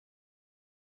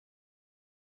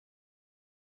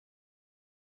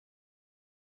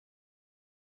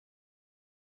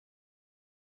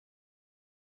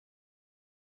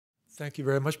Thank you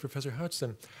very much, Professor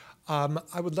Hodgson.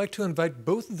 I would like to invite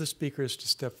both of the speakers to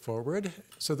step forward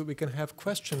so that we can have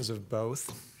questions of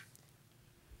both.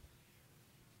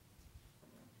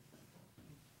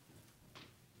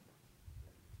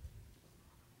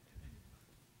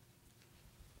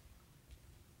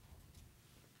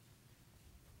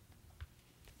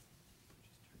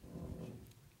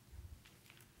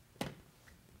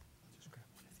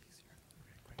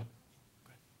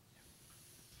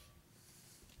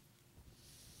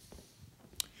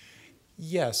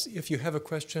 Yes, if you have a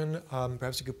question,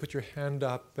 perhaps you could put your hand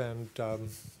up and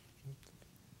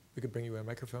we could bring you a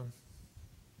microphone.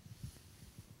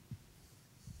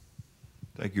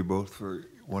 Thank you both for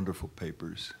wonderful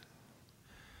papers.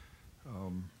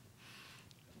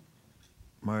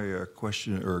 My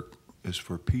question is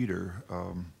for Peter.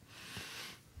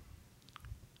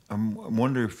 I'm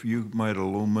wondering if you might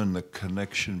illumine the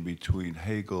connection between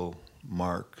Hegel,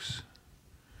 Marx,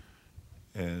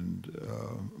 and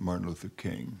Martin Luther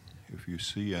King, if you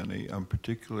see any. I'm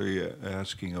particularly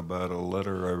asking about a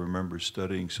letter I remember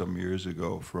studying some years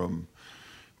ago from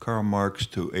Karl Marx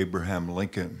to Abraham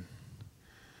Lincoln,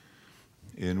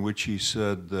 in which he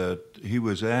said that he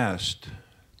was asked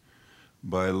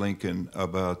by Lincoln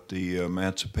about the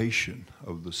emancipation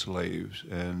of the slaves,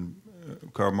 and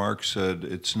Karl Marx said,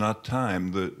 it's not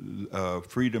time,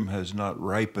 freedom has not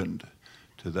ripened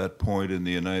to that point in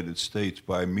the United States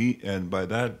by me, and by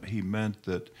that he meant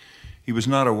that he was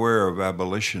not aware of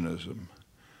abolitionism,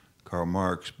 Karl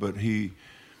Marx, but he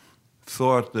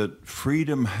thought that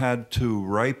freedom had to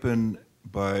ripen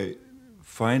by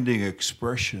finding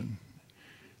expression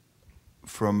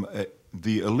from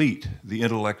the elite. The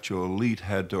intellectual elite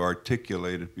had to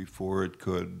articulate it before it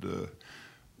could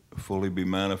fully be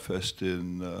manifest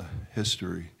in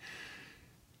history.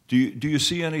 Do you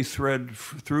see any thread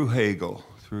through Hegel,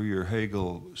 through your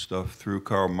Hegel stuff, through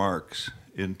Karl Marx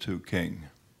into King?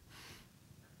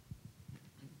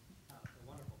 A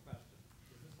wonderful question.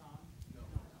 Is this on? No.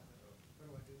 What do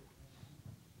I do?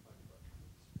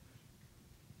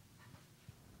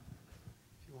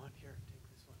 If you want here, take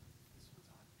this one. This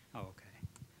one's on.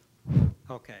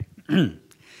 Oh, okay. Okay.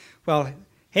 Well,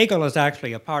 Hegel is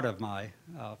actually a part of my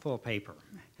full paper,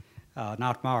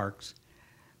 not Marx.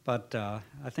 But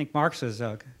I think Marx's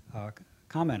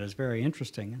comment is very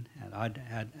interesting, and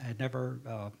I'd never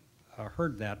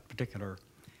heard that particular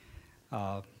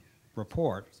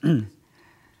report.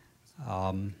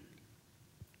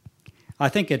 I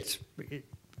think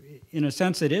in a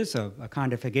sense, it is a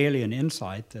kind of Hegelian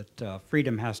insight that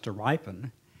freedom has to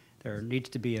ripen. There needs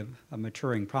to be a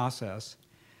maturing process.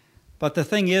 But the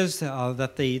thing is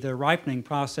that the ripening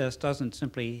process doesn't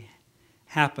simply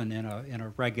happen in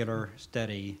a regular,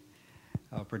 steady,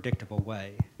 predictable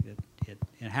way. It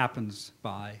happens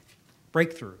by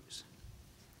breakthroughs.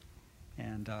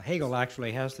 And Hegel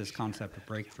actually has this concept of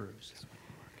breakthroughs.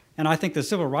 And I think the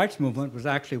civil rights movement was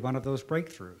actually one of those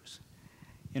breakthroughs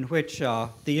in which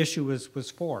the issue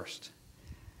was forced.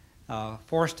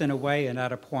 Forced in a way and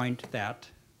at a point that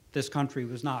this country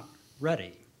was not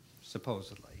ready,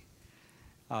 supposedly.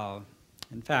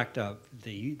 In fact,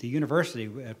 the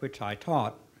university at which I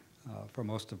taught for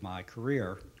most of my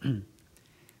career,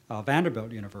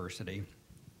 Vanderbilt University,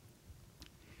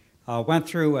 went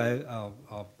through a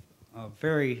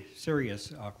very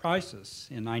serious crisis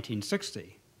in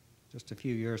 1960, just a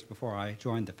few years before I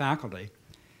joined the faculty,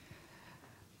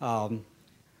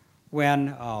 when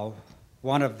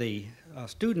one of the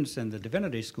students in the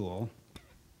divinity school,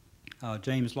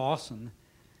 James Lawson,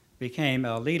 became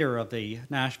a leader of the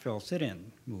Nashville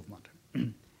sit-in movement.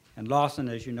 And Lawson,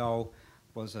 as you know,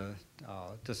 was a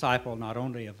disciple not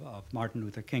only of Martin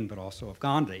Luther King, but also of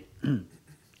Gandhi,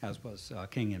 as was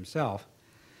King himself.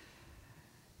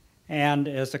 And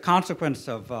as a consequence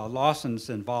of Lawson's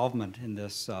involvement in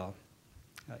this,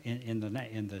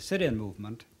 in the sit-in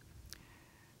movement,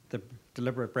 the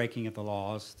deliberate breaking of the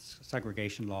laws,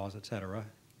 segregation laws, et cetera,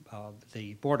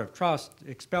 the Board of Trust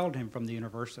expelled him from the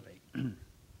university.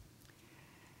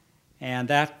 And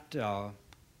that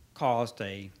caused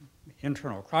an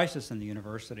internal crisis in the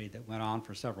university that went on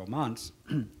for several months.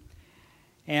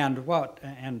 And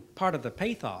part of the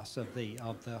pathos of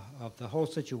the whole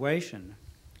situation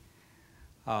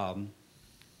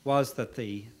was that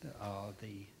the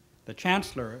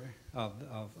chancellor of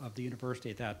the university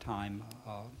at that time,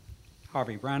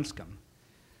 Harvey Branscombe,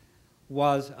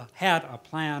 had a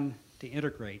plan to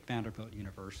integrate Vanderbilt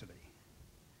University,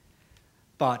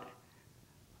 but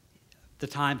the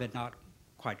time had not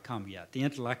quite come yet. The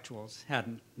intellectuals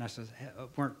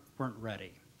weren't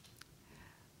ready.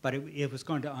 but it was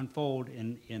going to unfold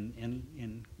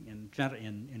in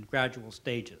gradual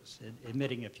stages,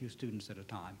 admitting a few students at a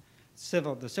time.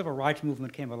 The civil rights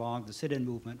movement came along, the sit-in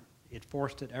movement, it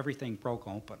forced it, everything broke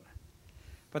open.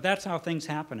 But that's how things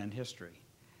happen in history.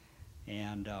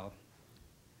 And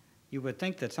you would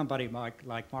think that somebody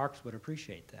like Marx would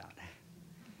appreciate that.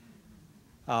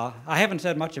 I haven't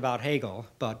said much about Hegel,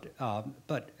 but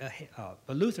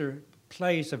Luther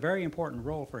plays a very important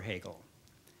role for Hegel.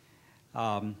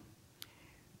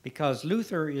 Because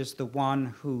Luther is the one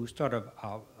who sort of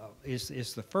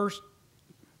is the first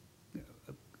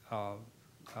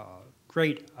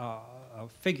great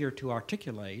figure to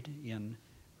articulate in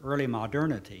early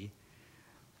modernity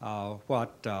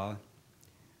what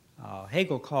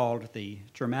Hegel called the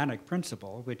Germanic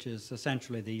principle, which is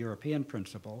essentially the European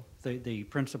principle, the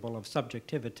principle of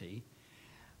subjectivity,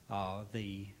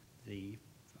 the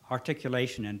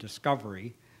articulation and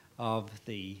discovery of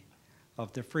the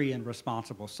free and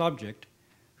responsible subject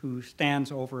who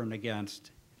stands over and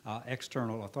against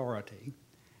external authority.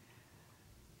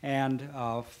 And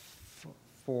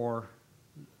for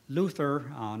Luther,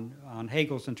 on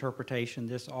Hegel's interpretation,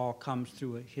 this all comes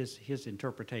through his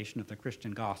interpretation of the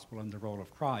Christian gospel and the role of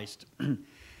Christ,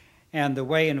 and the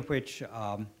way in which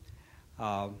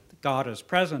God is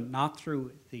present, not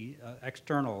through the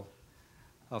external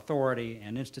authority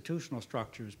and institutional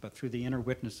structures, but through the inner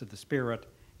witness of the Spirit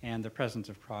and the presence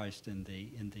of Christ in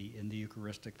the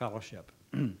Eucharistic fellowship.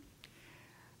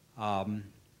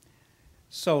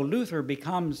 So Luther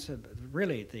becomes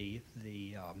really the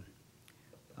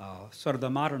sort of the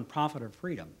modern prophet of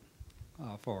freedom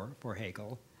for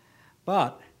Hegel,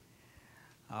 but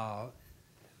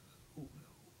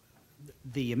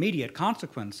the immediate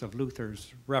consequence of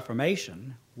Luther's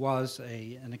Reformation was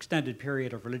an extended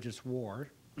period of religious war,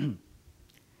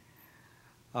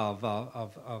 of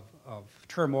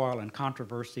turmoil and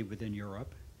controversy within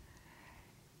Europe,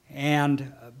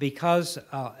 and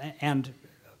and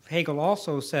Hegel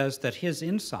also says that his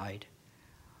insight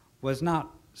was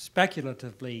not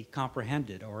speculatively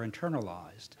comprehended or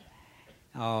internalized.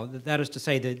 That is to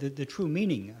say, the true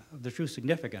meaning, the true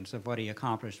significance of what he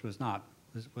accomplished was not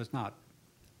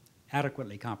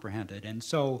adequately comprehended, and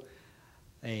so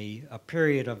a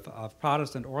period of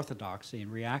Protestant orthodoxy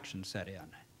and reaction set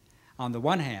in, on the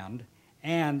one hand,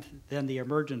 and then the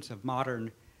emergence of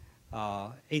modern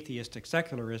atheistic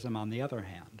secularism on the other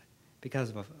hand,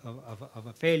 because of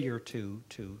a failure to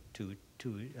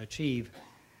achieve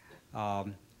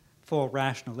full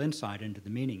rational insight into the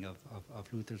meaning of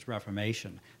Luther's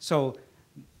Reformation. So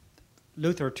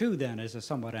Luther, too, then, is a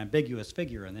somewhat ambiguous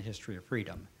figure in the history of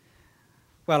freedom.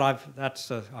 Well,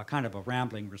 that's a kind of a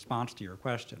rambling response to your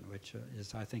question, which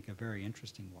is, I think, a very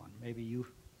interesting one. Maybe you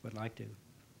would like to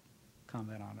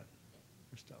comment on it,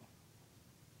 Christo.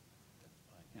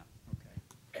 Yeah, okay.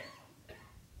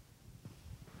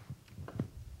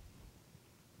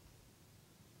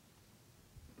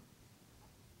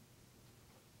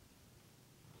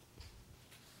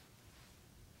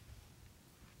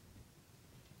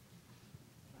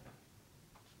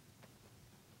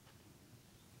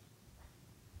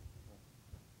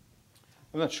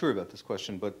 I'm not sure about this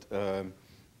question, but I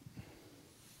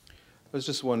was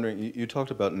just wondering, you talked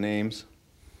about names,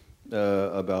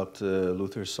 about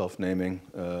Luther's self-naming,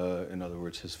 in other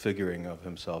words, his figuring of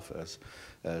himself as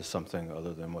something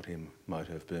other than what he might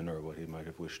have been or what he might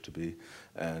have wished to be,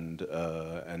 and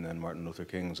then Martin Luther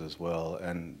King's as well.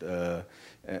 And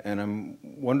I'm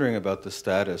wondering about the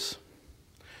status,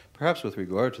 perhaps with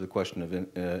regard to the question of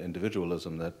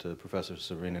individualism that Professor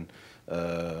Saarinen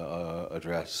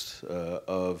addressed,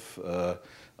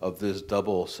 of this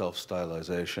double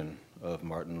self-stylization of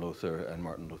Martin Luther and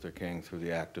Martin Luther King through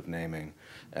the act of naming,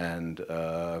 and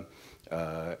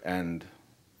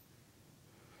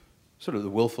sort of the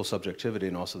willful subjectivity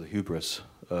and also the hubris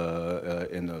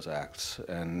in those acts,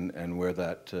 and where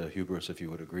that hubris, if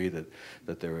you would agree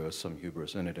that there was some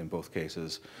hubris in it in both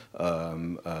cases,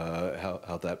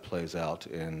 how that plays out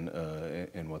in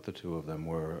what the two of them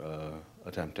were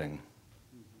attempting.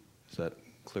 Is that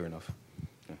clear enough?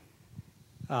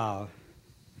 Yeah.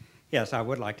 Yes, I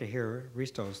would like to hear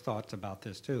Risto's thoughts about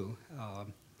this too.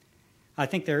 I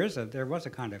think there was a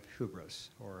kind of hubris,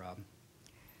 or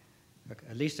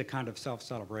at least a kind of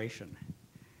self-celebration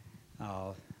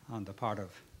on the part of,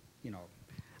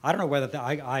 I don't know whether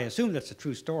I assume that's a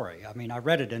true story. I mean, I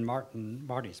read it in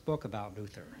Marty's book about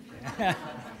Luther,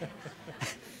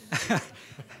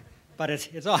 but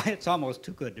it's almost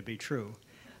too good to be true.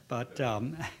 But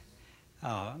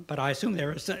I assume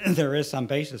there is some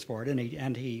basis for it,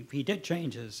 and he did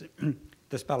change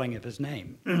the spelling of his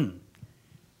name.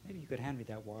 Maybe you could hand me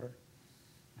that water.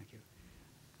 Thank you.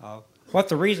 What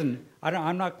the reason?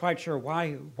 I'm not quite sure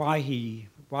why he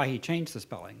changed the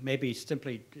spelling. Maybe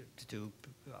simply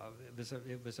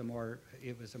it was a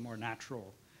more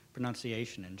natural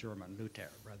pronunciation in German, Luther,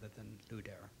 rather than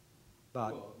Luder.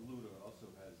 But Well, Luder also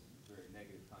has very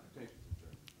negative connotations in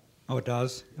German. oh, it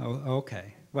does? Oh,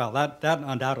 okay. Well, that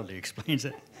undoubtedly explains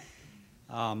it.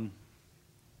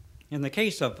 In the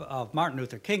case of Martin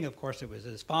Luther King, of course, it was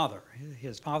his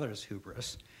father's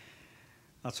hubris,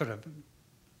 sort of,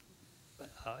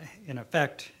 in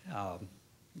effect,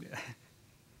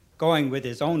 going with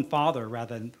his own father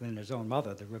rather than his own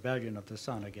mother, the rebellion of the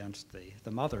son against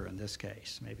the mother in this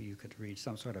case. Maybe you could read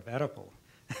some sort of Oedipal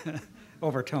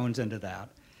overtones into that.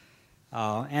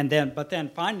 But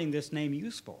then finding this name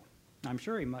useful. I'm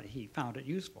sure he found it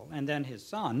useful. And then his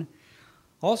son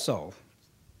also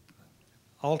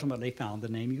ultimately found the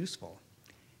name useful.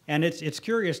 And it's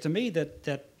curious to me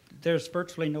that there's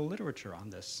virtually no literature on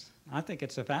this. I think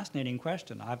it's a fascinating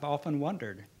question. I've often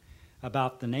wondered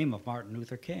about the name of Martin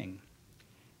Luther King.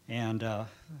 And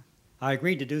I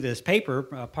agreed to do this paper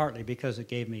partly because it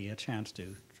gave me a chance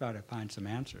to try to find some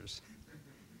answers.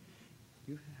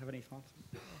 Do you have any thoughts?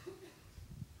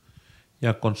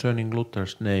 Yeah, concerning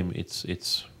Luther's name,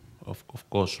 it's of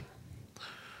course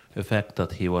the fact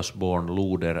that he was born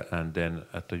Luder and then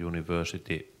at the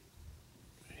university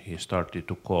he started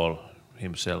to call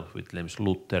himself with names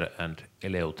Luther and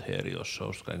Eleutherios,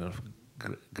 so kind of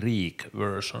Greek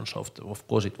versions of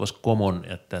course it was common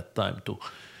at that time to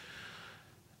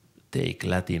take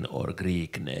Latin or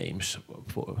Greek names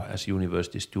as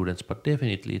university students, but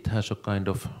definitely it has a kind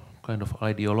of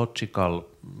ideological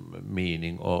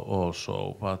meaning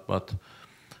also.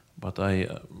 But I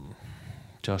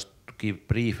just to give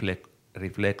brief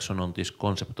reflection on this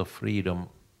concept of freedom.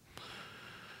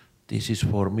 This is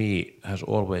for me has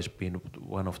always been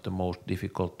one of the most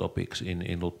difficult topics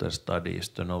in Luther studies,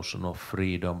 the notion of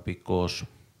freedom, because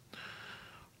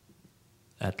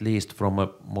at least from a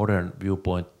modern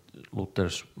viewpoint,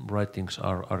 Luther's writings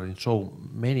are in so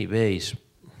many ways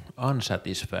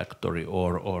unsatisfactory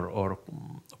or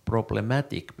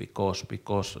problematic because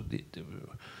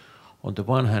on the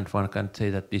one hand one can say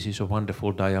that this is a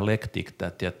wonderful dialectic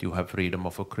that you have freedom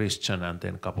of a Christian and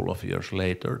then a couple of years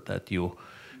later that you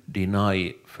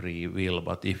deny free will,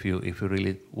 but if you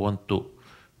really want to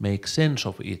make sense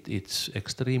of it, it's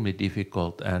extremely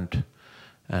difficult and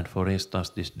for instance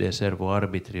this De Servo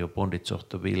Arbitrio, bondage of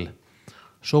the will,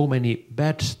 so many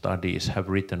bad studies have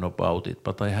written about it,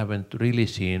 but I haven't really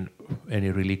seen any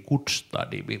really good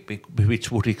study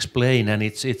which would explain. And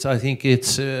it's I think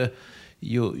it's if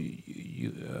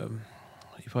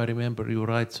I remember you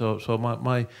right. So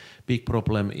my big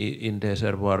problem in De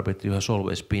Servo Arbitrio has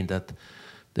always been that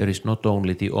there is not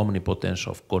only the omnipotence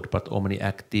of God, but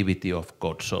omni-activity of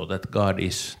God, so that God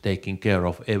is taking care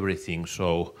of everything.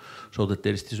 So that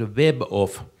there is this web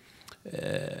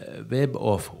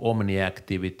of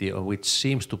omni-activity which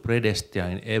seems to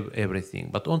predestine everything.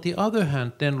 But on the other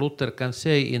hand, then Luther can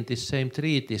say in this same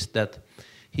treatise that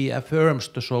he affirms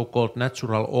the so-called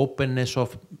natural openness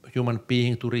of human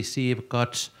being to receive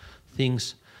God's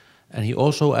things, and he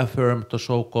also affirmed the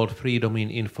so-called freedom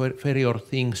in inferior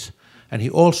things, and he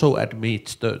also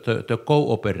admits the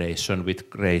cooperation with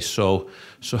grace. So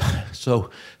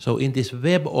in this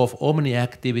web of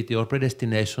omni-activity or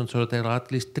predestination, so there are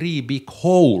at least three big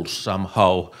holes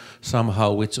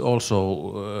somehow which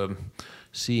also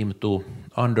seem to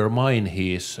undermine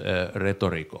his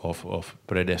rhetoric of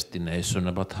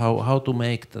predestination. But how to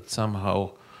make that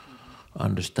somehow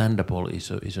understandable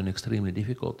is an extremely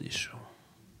difficult issue.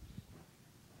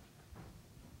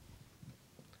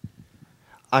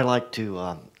 I like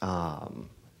to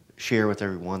share with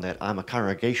everyone that I'm a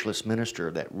Congregationalist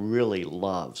minister that really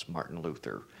loves Martin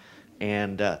Luther.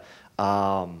 And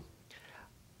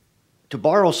to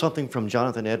borrow something from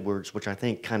Jonathan Edwards, which I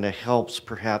think kind of helps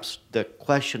perhaps the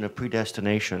question of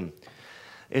predestination,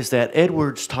 is that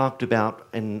Edwards talked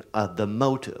about the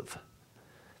motive.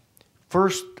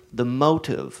 First, the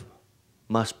motive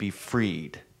must be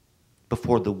freed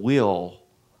before the will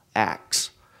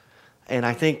acts. And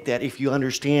I think that if you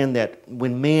understand that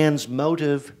when man's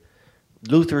motive,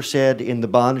 Luther said in The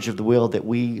Bondage of the Will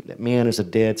that man is a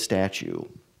dead statue,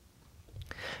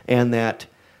 and that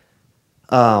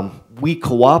we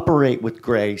cooperate with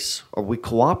grace or we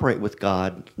cooperate with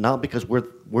God not because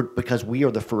because we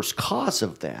are the first cause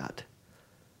of that,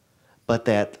 but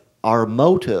that our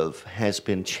motive has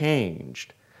been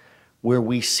changed, where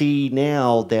we see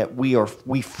now that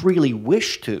we freely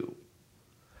wish to.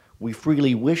 We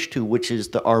freely wish to, which is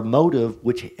our motive,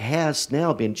 which has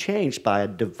now been changed by a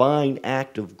divine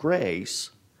act of grace.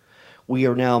 We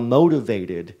are now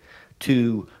motivated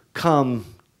to come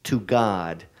to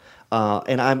God.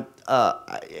 And I'm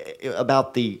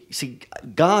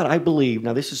God, I believe,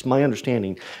 now this is my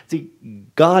understanding,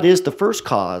 God is the first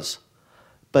cause,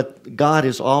 but God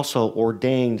has also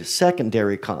ordained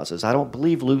secondary causes. I don't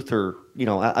believe Luther,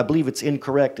 I believe it's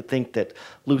incorrect to think that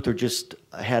Luther just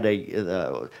had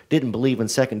didn't believe in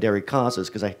secondary causes,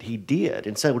 because he did,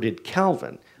 and so did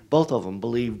Calvin. Both of them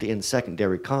believed in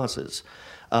secondary causes.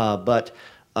 But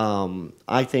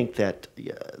I think that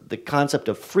the concept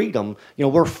of freedom,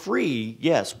 we're free,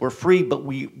 yes, we're free, but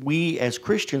we as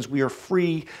Christians, we are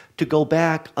free to go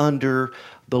back under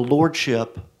the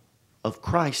lordship of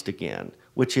Christ again,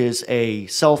 which is a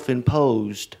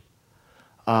self-imposed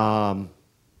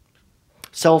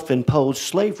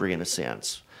slavery in a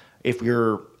sense, if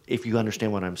you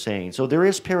understand what I'm saying. So there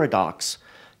is paradox,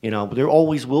 there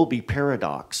always will be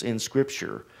paradox in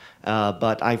Scripture.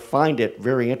 But I find it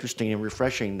very interesting and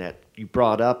refreshing that you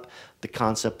brought up the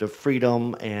concept of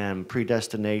freedom and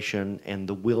predestination and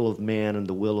the will of man and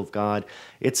the will of God.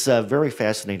 It's a very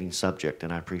fascinating subject,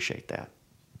 and I appreciate that.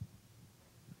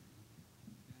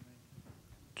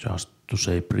 Just to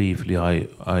say briefly,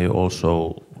 I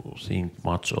also think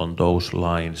much on those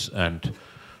lines, and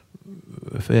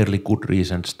a fairly good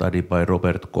recent study by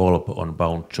Robert Kolb on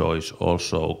bound choice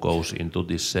also goes into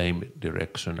this same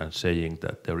direction, and saying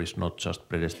that there is not just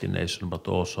predestination but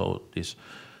also this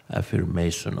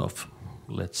affirmation of,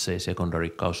 let's say, secondary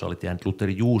causality. And Luther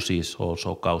uses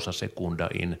also causa secunda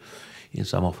in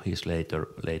some of his later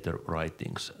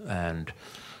writings. And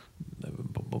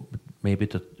maybe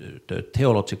the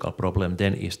theological problem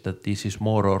then is that this is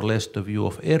more or less the view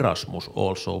of Erasmus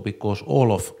also, because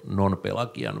all of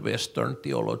non-Pelagian Western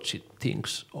theology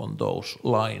thinks on those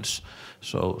lines.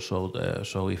 So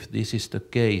if this is the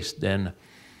case, then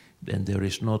there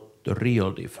is not a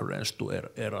real difference to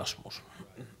Erasmus.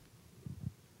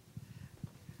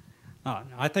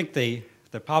 I think the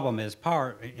problem is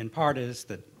in part is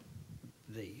that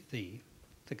the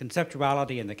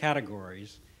conceptuality and the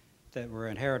categories that were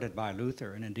inherited by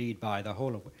Luther, and indeed by the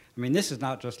whole of, this is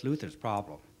not just Luther's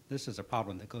problem. This is a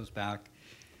problem that goes back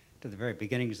to the very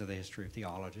beginnings of the history of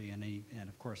theology, and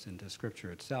of course into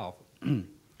Scripture itself.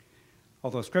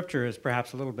 Although Scripture is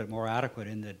perhaps a little bit more adequate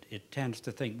in that it tends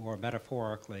to think more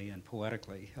metaphorically and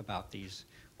poetically about these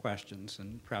questions,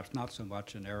 and perhaps not so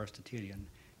much in Aristotelian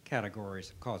categories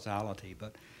of causality.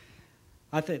 But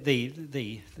I think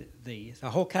the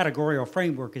whole categorical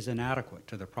framework is inadequate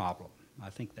to the problem. I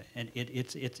think that, and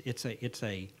it's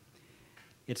a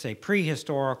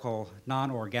prehistorical,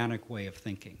 non-organic way of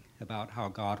thinking about how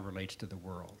God relates to the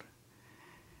world.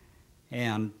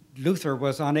 And Luther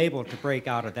was unable to break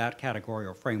out of that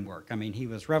categorical framework. He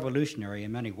was revolutionary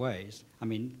in many ways.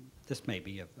 This may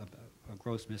be a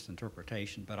gross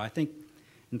misinterpretation, but I think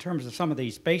in terms of some of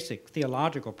these basic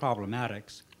theological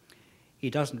problematics, he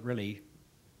doesn't really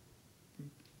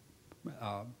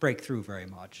break through very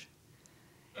much.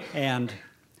 And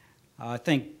I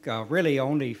think really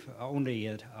only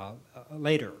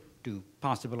later do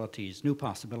new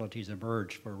possibilities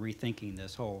emerge for rethinking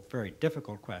this whole very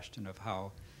difficult question of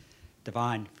how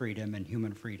divine freedom and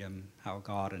human freedom, how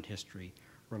God and history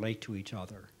relate to each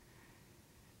other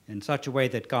in such a way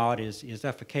that God is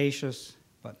efficacious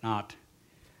but not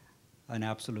an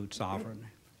absolute sovereign,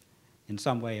 in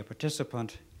some way a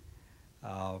participant,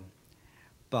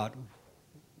 but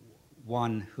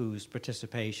one whose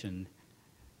participation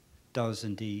is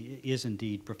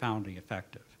indeed profoundly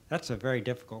effective. That's a very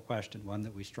difficult question, one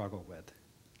that we struggle with.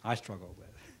 I struggle with.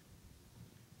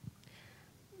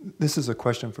 This is a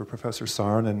question for Professor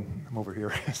Saarinen. I'm over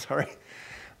here, sorry.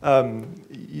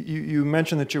 You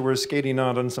mentioned that you were skating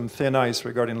out on some thin ice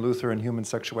regarding Luther and human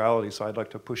sexuality, so I'd like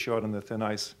to push you out on the thin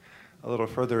ice a little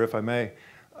further, if I may.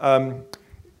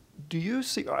 Do you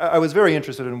see, I was very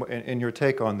interested in your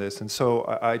take on this, and so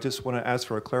I just want to ask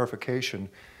for a clarification.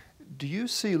 Do you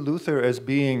see Luther as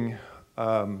being,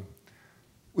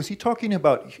 was he talking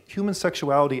about human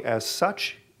sexuality as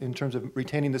such, in terms of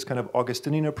retaining this kind of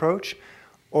Augustinian approach,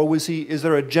 or is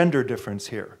there a gender difference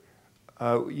here?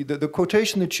 The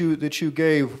quotation that you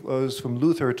gave was from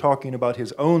Luther talking about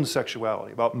his own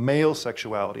sexuality, about male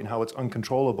sexuality and how it's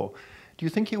uncontrollable. Do you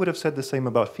think he would have said the same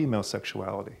about female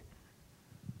sexuality?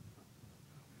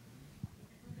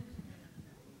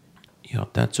 Yeah,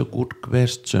 that's a good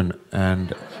question,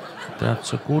 and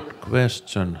that's a good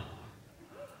question.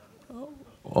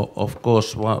 Of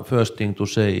course, first thing to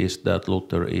say is that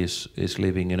Luther is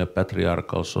living in a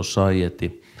patriarchal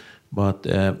society, but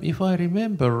if I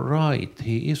remember right,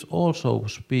 he is also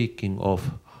speaking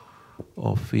of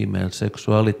female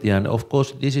sexuality, and of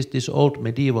course this is this old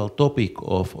medieval topic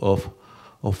of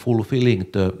fulfilling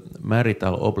the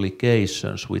marital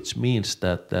obligations, which means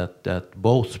that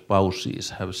both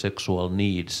spouses have sexual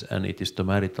needs, and it is the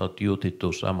marital duty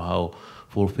to somehow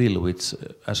fulfill, which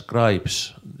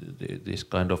ascribes this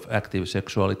kind of active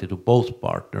sexuality to both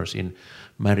partners in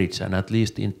marriage. And at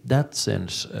least in that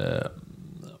sense,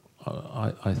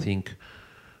 I think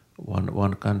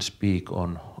one can speak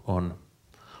on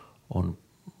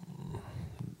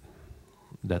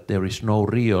that there is no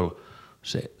real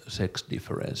sex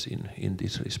difference in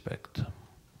this respect.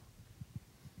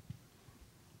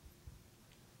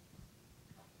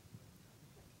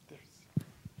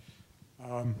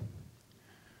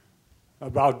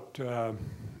 About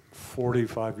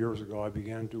 45 years ago, I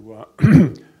began to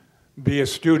be a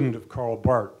student of Karl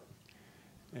Barth,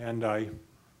 and I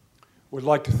would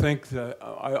like to think that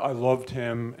I loved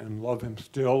him and love him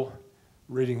still,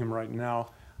 reading him right now.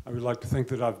 I would like to think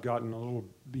that I've gotten a little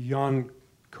beyond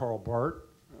Karl Barth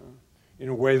in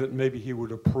a way that maybe he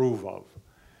would approve of.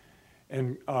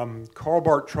 And Karl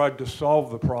Barth tried to solve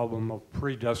the problem of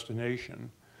predestination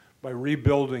by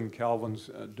rebuilding Calvin's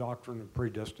doctrine of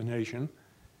predestination.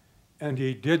 And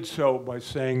he did so by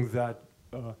saying that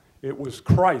it was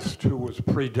Christ who was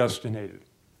predestinated.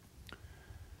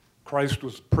 Christ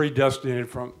was predestinated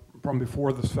from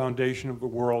before the foundation of the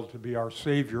world to be our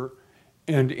Savior,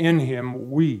 and in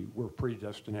him we were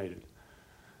predestinated.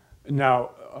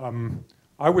 Now,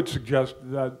 I would suggest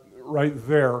that right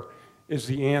there is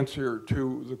the answer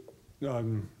to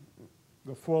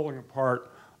the falling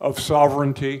apart of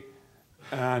sovereignty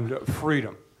and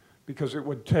freedom, because it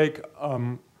would take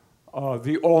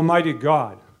the Almighty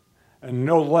God, and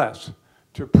no less,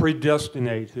 to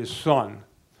predestinate his Son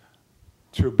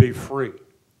to be free.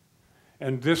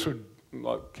 And this would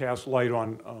cast light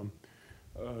on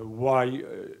why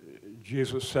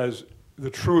Jesus says, the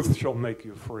truth shall make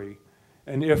you free,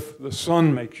 and if the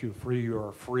Son makes you free, you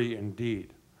are free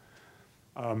indeed.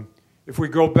 If we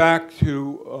go back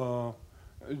to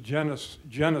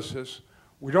Genesis,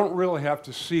 we don't really have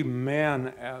to see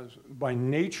man as by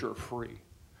nature free.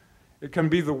 It can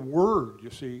be the Word,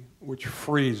 you see, which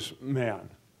frees man.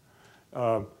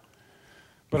 But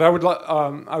I would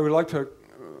like to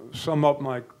sum up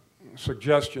my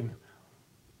suggestion.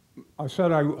 I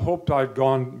said I hoped I'd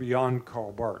gone beyond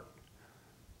Karl Barth.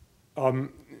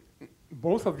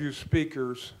 Both of you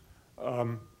speakers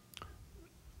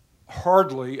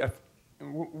hardly,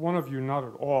 one of you not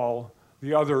at all,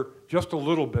 the other just a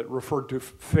little bit, referred to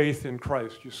faith in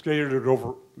Christ. You skated it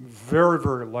over very,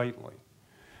 very lightly.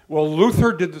 Well,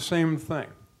 Luther did the same thing.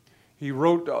 He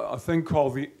wrote a thing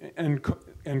called the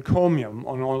encomium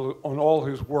on all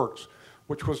his works,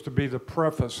 which was to be the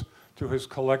preface to his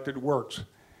collected works.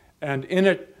 And in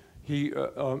it, he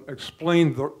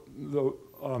explained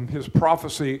his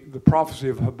prophecy, the prophecy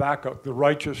of Habakkuk, the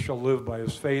righteous shall live by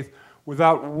his faith,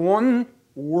 without one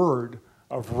word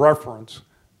of reference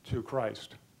to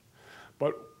Christ.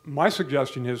 But my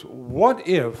suggestion is, what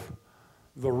if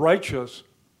the righteous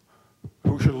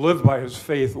who should live by his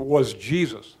faith was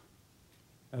Jesus,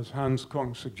 as Hans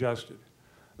Kung suggested?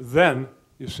 Then,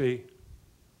 you see,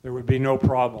 there would be no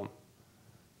problem.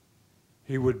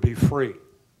 He would be free.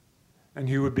 And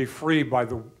he would be free by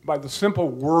the simple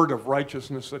word of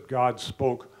righteousness that God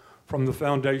spoke from the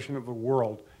foundation of the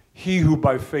world. He who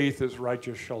by faith is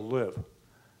righteous shall live.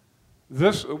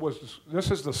 This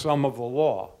is the sum of the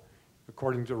law,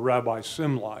 according to Rabbi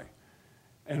Simlai,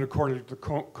 and according to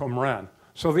Qumran.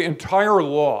 So the entire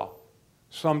law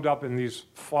summed up in these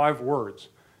 5 words.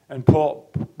 And Paul,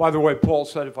 by the way, Paul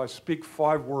said, if I speak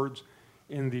 5 words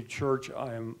in the church,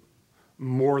 I am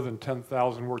more than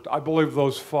 10,000 words. I believe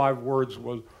those 5 words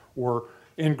were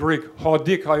in Greek,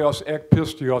 hodikaios ek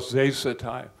pistios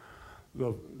zeisetai,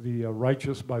 the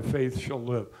righteous by faith shall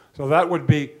live. So that would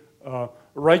be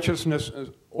righteousness,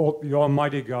 the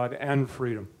Almighty God, and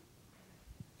freedom.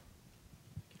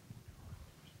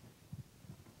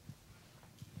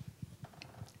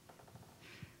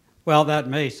 Well, that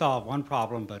may solve one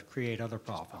problem, but create other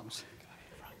problems.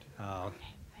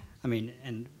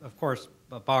 And of course,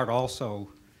 Barth also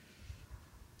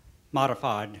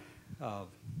modified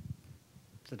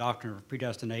the doctrine of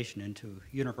predestination into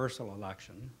universal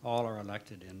election. All are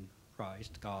elected in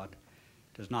Christ. God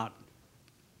does not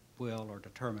will or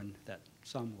determine that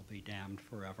some will be damned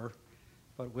forever,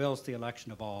 but wills the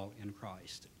election of all in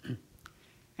Christ.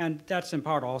 And that's in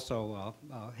part also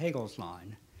Hegel's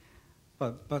line.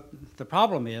 But the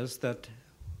problem is that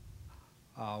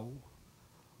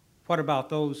what about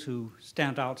those who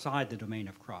stand outside the domain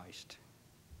of Christ,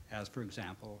 as, for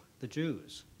example, the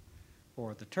Jews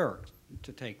or the Turks,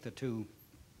 to take the 2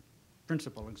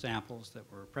 principal examples that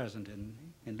were present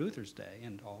in Luther's day,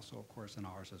 and also, of course, in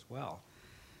ours as well.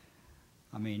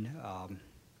 I mean,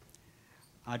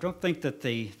 I don't think that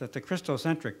the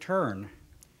Christocentric turn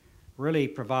really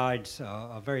provides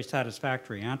a very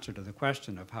satisfactory answer to the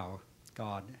question of how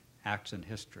God acts in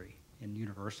history, in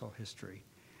universal history.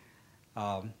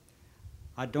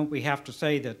 We have to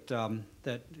say that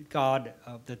God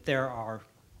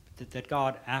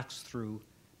acts through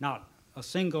not a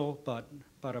single but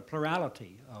a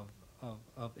plurality of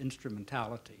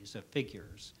instrumentalities, of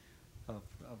figures, of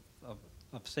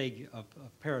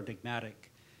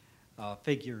paradigmatic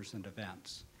figures and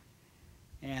events,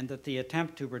 and that the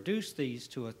attempt to reduce these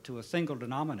to a single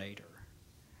denominator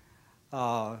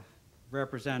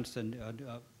represents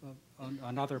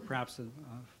another, perhaps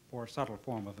more subtle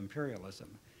form of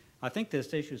imperialism. I think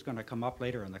this issue is going to come up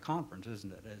later in the conference,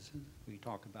 isn't it, as we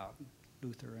talk about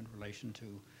Luther in relation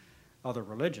to other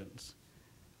religions.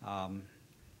 I'm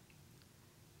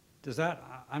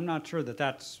not sure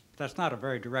that's not a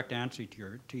very direct answer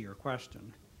to your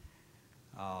question.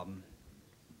 Do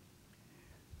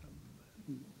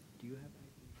you have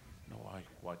anything? No, I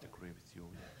quite agree with you.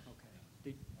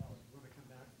 Okay. Want to come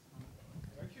back?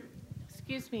 Thank you.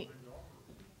 Excuse me.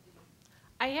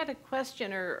 I had a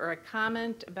question or a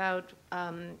comment about,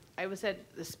 I was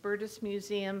at the Spertus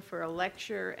Museum for a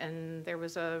lecture, and there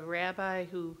was a rabbi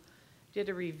who did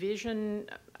a revision,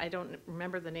 I don't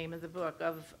remember the name of the book,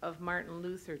 of Martin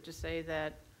Luther, to say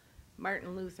that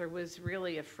Martin Luther was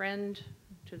really a friend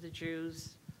to the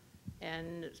Jews,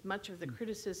 and much of the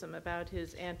criticism about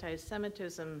his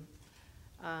anti-Semitism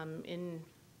in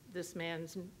this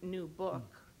man's new book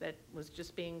that was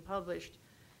just being published,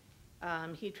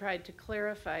 he tried to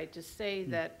clarify, to say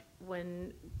that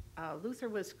when Luther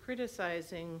was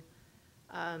criticizing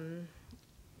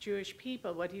Jewish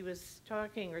people, what he was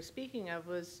talking or speaking of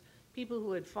was people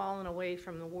who had fallen away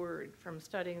from the Word, from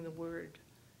studying the Word,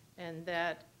 and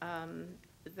that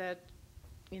the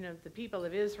people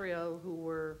of Israel who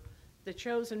were the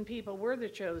chosen people were the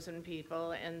chosen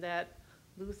people, and that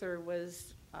Luther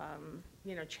was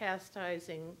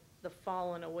chastising the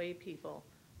fallen away people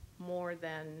more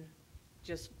than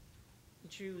just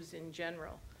Jews in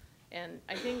general. And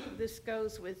I think this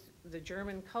goes with the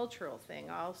German cultural thing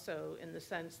also, in the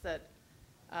sense that,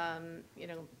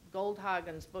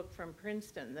 Goldhagen's book from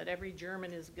Princeton, that every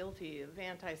German is guilty of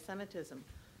anti-Semitism.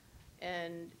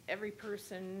 And every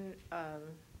person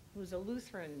who's a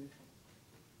Lutheran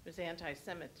was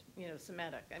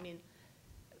Semitic. I mean,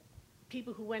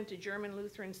 people who went to German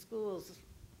Lutheran schools,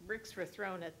 bricks were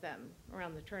thrown at them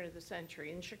around the turn of the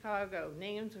century. In Chicago,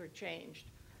 names were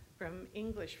changed from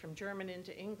German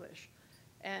into English.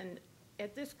 And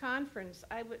at this conference,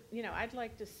 I'd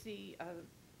like to see,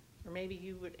 or maybe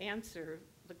you would answer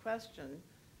the question,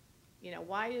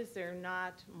 why is there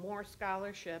not more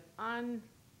scholarship on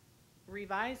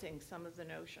revising some of the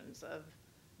notions of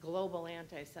global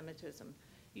anti-Semitism,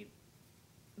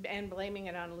 and blaming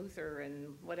it on Luther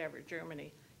and whatever,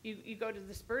 Germany. You go to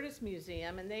the Spertus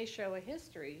Museum and they show a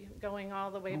history going all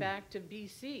the way back to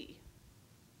BC.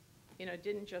 It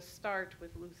didn't just start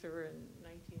with Luther in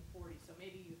 1940, so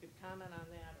maybe you could comment on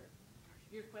that. Or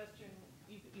your question,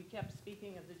 you kept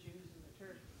speaking of the Jews and the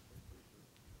Turks,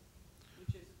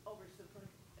 which is to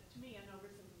me an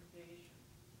oversimplification.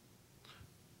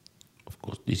 Of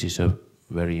course, this is a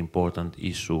very important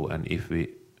issue, and if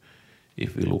we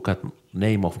look at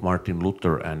name of Martin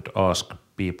Luther and ask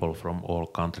people from all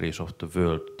countries of the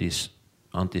world, this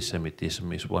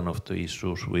anti-Semitism is one of the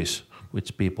issues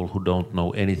which people who don't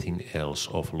know anything else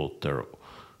of Luther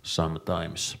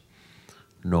sometimes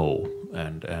know,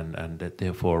 and that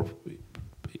therefore,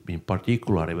 in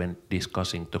particular when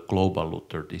discussing the global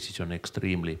Luther, this is an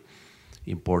extremely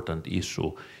important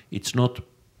issue. It's not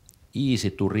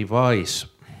easy to revise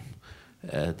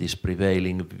this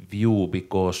prevailing view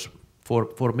because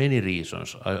for many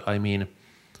reasons. I mean,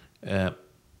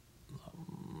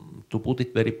 to put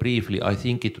it very briefly, I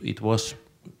think it was,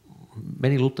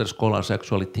 many Luther scholars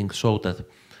actually think so, that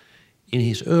in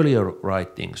his earlier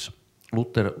writings,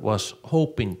 Luther was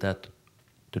hoping that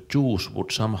the Jews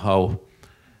would somehow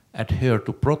adhere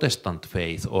to Protestant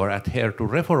faith or adhere to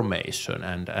Reformation,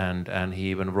 and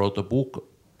he even wrote a book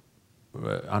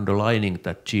underlining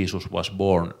that Jesus was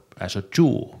born as a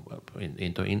Jew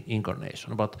in the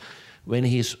incarnation. But when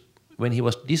he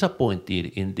was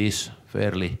disappointed in this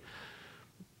fairly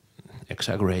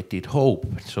exaggerated hope,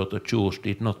 so the Jews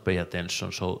did not pay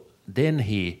attention. So then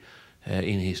he,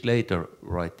 in his later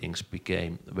writings,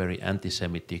 became very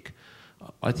anti-Semitic.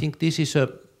 I think this is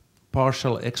a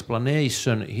partial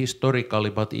explanation historically,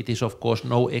 but it is of course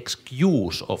no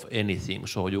excuse of anything.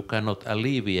 So you cannot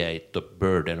alleviate the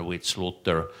burden which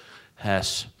Luther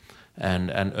has.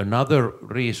 And another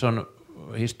reason,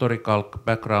 historical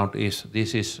background, is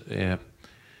this is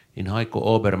in Heiko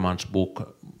Obermann's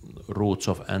book Roots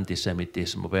of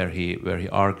Antisemitism, where he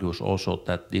argues also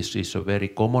that this is a very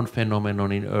common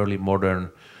phenomenon in early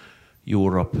modern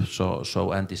Europe.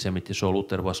 So anti-Semitism, so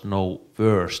Luther was no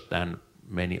worse than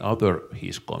many other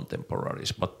his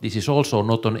contemporaries. But this is also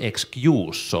not an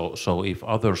excuse. So if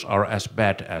others are as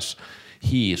bad as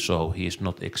he, so he is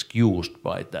not excused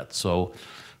by that. So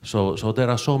there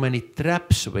are so many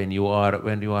traps when you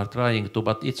are trying to.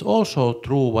 But it's also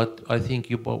true what I think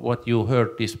what you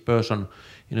heard this person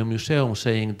in a museum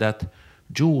saying, that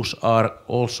Jews are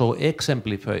also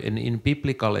exemplifying in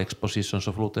biblical expositions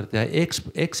of Luther. They are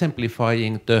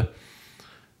exemplifying the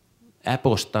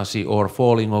apostasy or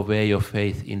falling away of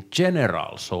faith in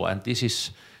general. So, and this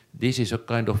is a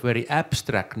kind of very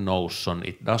abstract notion.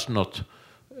 It does not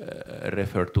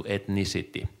refer to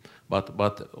ethnicity,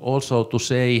 but also to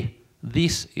say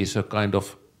this is a kind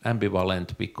of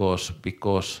ambivalent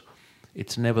because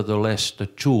it's nevertheless the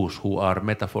Jews who are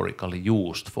metaphorically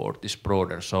used for this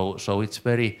broader. So it's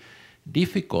very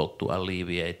difficult to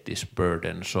alleviate this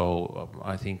burden. So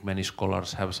I think many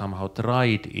scholars have somehow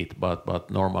tried it, but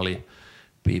normally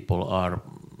people are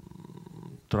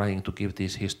trying to give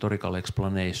these historical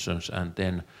explanations and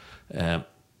then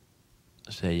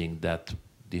saying that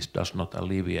this does not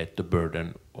alleviate the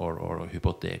burden or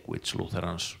hypothèque which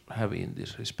Lutherans have in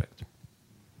this respect.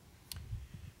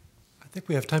 I think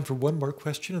we have time for one more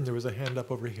question, and there was a hand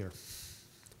up over here.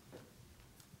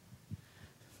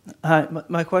 Hi,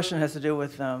 my question has to do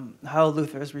with how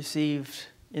Luther is received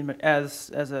as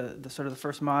the sort of the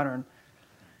first modern.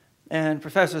 And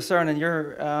Professor Saarinen,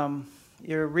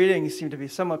 your readings seem to be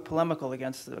somewhat polemical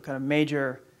against the kind of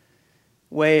major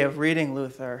way of reading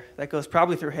Luther that goes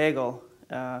probably through Hegel,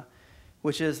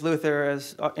 which is Luther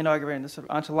as inaugurating the sort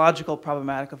of ontological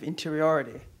problematic of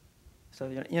interiority. So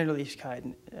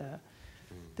Innerlichkeit,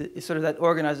 sort of that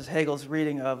organizes Hegel's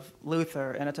reading of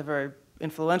Luther, and it's a very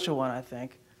influential one, I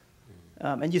think.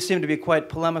 And you seem to be quite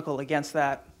polemical against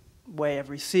that way of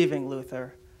receiving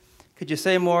Luther. Could you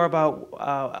say more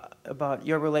about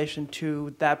your relation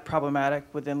to that problematic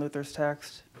within Luther's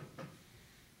text?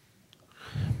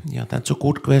 Yeah, that's a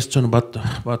good question, but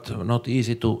not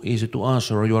easy to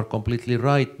answer. You are completely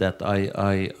right that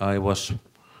I was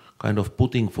kind of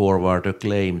putting forward a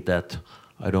claim that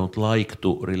I don't like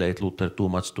to relate Luther too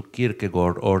much to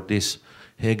Kierkegaard or this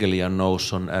Hegelian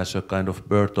notion as a kind of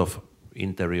birth of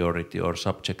interiority or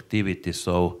subjectivity.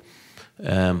 So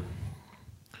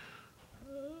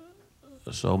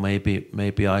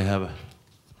maybe I have,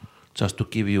 just to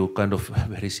give you kind of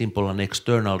very simple and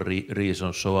external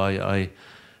reasons. So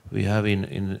we have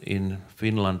in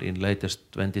Finland in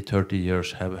latest 20-30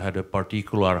 years have had a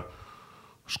particular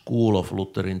school of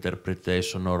Luther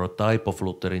interpretation or a type of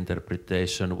Luther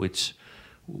interpretation which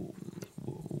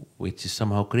is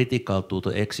somehow critical to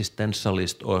the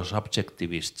existentialist or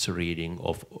subjectivist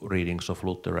readings of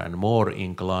Luther, and more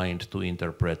inclined to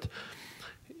interpret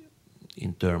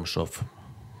in terms of,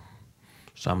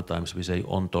 sometimes we say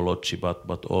ontology,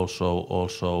 but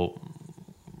also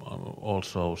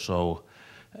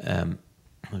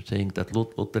saying that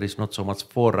Luther is not so much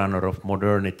forerunner of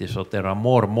modernity, so there are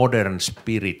more modern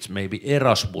spirits. Maybe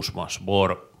Erasmus was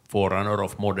more forerunner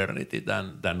of modernity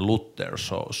than Luther.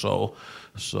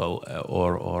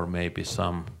 Or maybe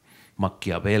some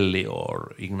Machiavelli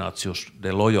or Ignatius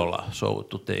de Loyola. So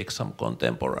to take some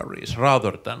contemporaries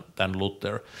rather than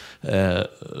Luther.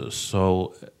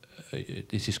 So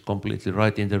this is completely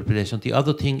right interpretation. The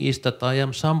other thing is that I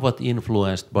am somewhat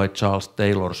influenced by Charles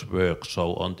Taylor's work,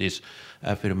 so on this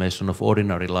affirmation of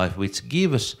ordinary life, which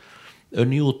gives a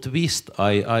new twist.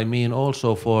 I mean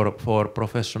also for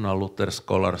professional Luther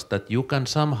scholars, that you can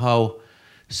somehow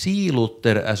see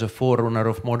Luther as a forerunner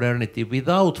of modernity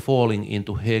without falling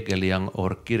into Hegelian or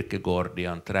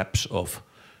Kierkegaardian traps of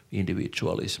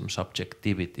individualism,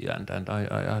 subjectivity, and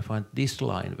I find this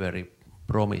line very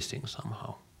promising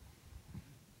somehow.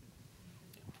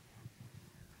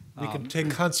 We can take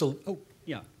consult. Oh,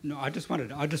 yeah. No, I just wanted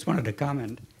to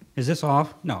comment. Is this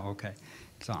off? No. Okay,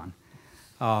 it's on.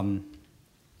 I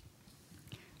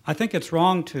think it's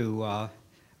wrong to.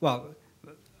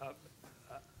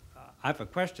 I have a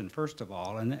question first of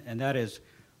all, and that is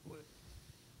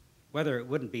whether it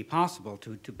wouldn't be possible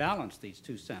to balance these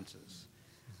two senses.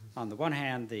 Mm-hmm. On the one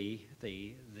hand, the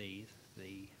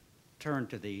turn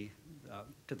to the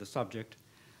subject.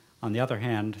 On the other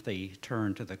hand, the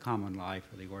turn to the common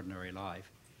life or the ordinary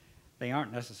life. they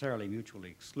aren't necessarily mutually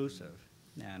exclusive,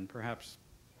 and perhaps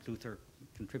Luther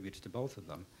contributes to both of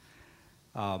them.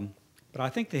 But I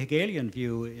think the Hegelian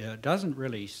view doesn't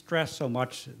really stress so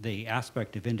much the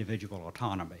aspect of individual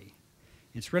autonomy.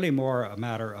 It's really more a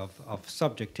matter of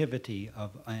subjectivity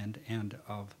and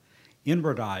of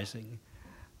inwardizing,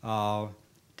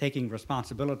 taking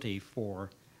responsibility for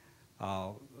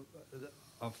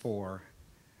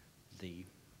the,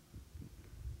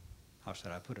 how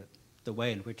should I put it, the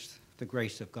way in which the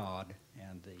grace of God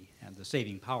and the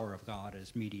saving power of God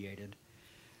is mediated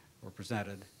or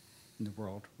presented in the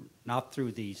world, not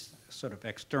through these sort of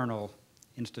external,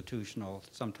 institutional,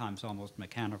 sometimes almost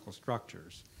mechanical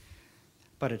structures.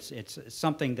 But it's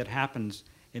something that happens,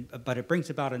 but it brings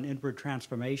about an inward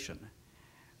transformation.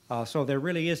 So there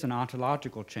really is an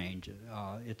ontological change.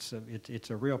 It's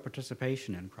a real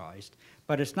participation in Christ,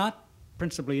 but it's not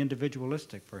principally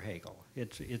individualistic for Hegel.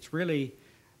 It's really,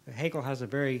 Hegel has a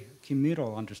very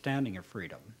communal understanding of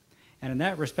freedom. And in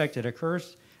that respect, it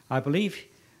occurs, I believe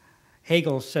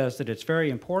Hegel says that it's very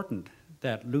important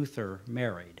that Luther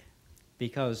married,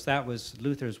 because that was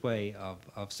Luther's way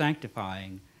of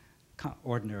sanctifying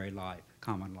ordinary life,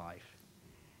 common life,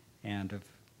 and of,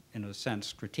 in a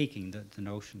sense, critiquing the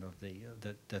notion of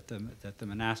that the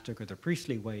monastic or the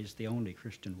priestly way is the only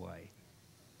Christian way.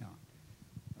 Yeah.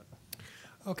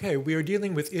 Okay, we are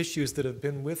dealing with issues that have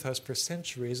been with us for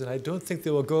centuries, and I don't think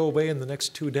they will go away in the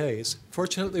next 2 days.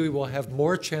 Fortunately, we will have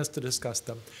more chance to discuss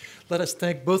them. Let us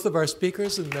thank both of our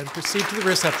speakers and then proceed to the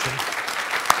reception.